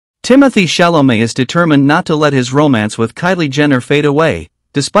Timothée Chalamet is determined not to let his romance with Kylie Jenner fade away,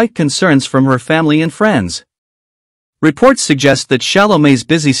 despite concerns from her family and friends. Reports suggest that Chalamet's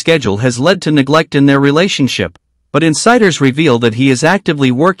busy schedule has led to neglect in their relationship, but insiders reveal that he is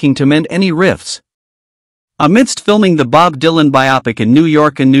actively working to mend any rifts. Amidst filming the Bob Dylan biopic in New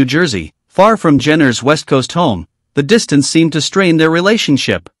York and New Jersey, far from Jenner's West Coast home, the distance seemed to strain their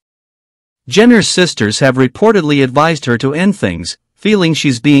relationship. Jenner's sisters have reportedly advised her to end things, feeling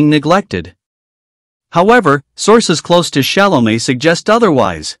she's being neglected. However, sources close to Chalamet suggest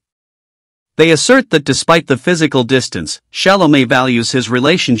otherwise. They assert that despite the physical distance, Chalamet values his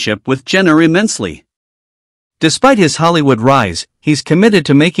relationship with Jenner immensely. Despite his Hollywood rise, he's committed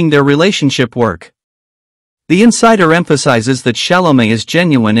to making their relationship work. The insider emphasizes that Chalamet is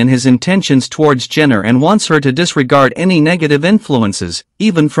genuine in his intentions towards Jenner and wants her to disregard any negative influences,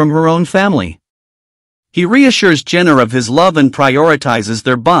 even from her own family. He reassures Jenner of his love and prioritizes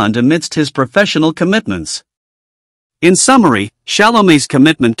their bond amidst his professional commitments. In summary, Chalamet's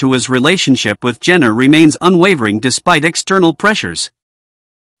commitment to his relationship with Jenner remains unwavering despite external pressures.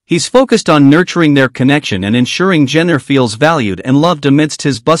 He's focused on nurturing their connection and ensuring Jenner feels valued and loved amidst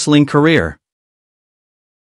his bustling career.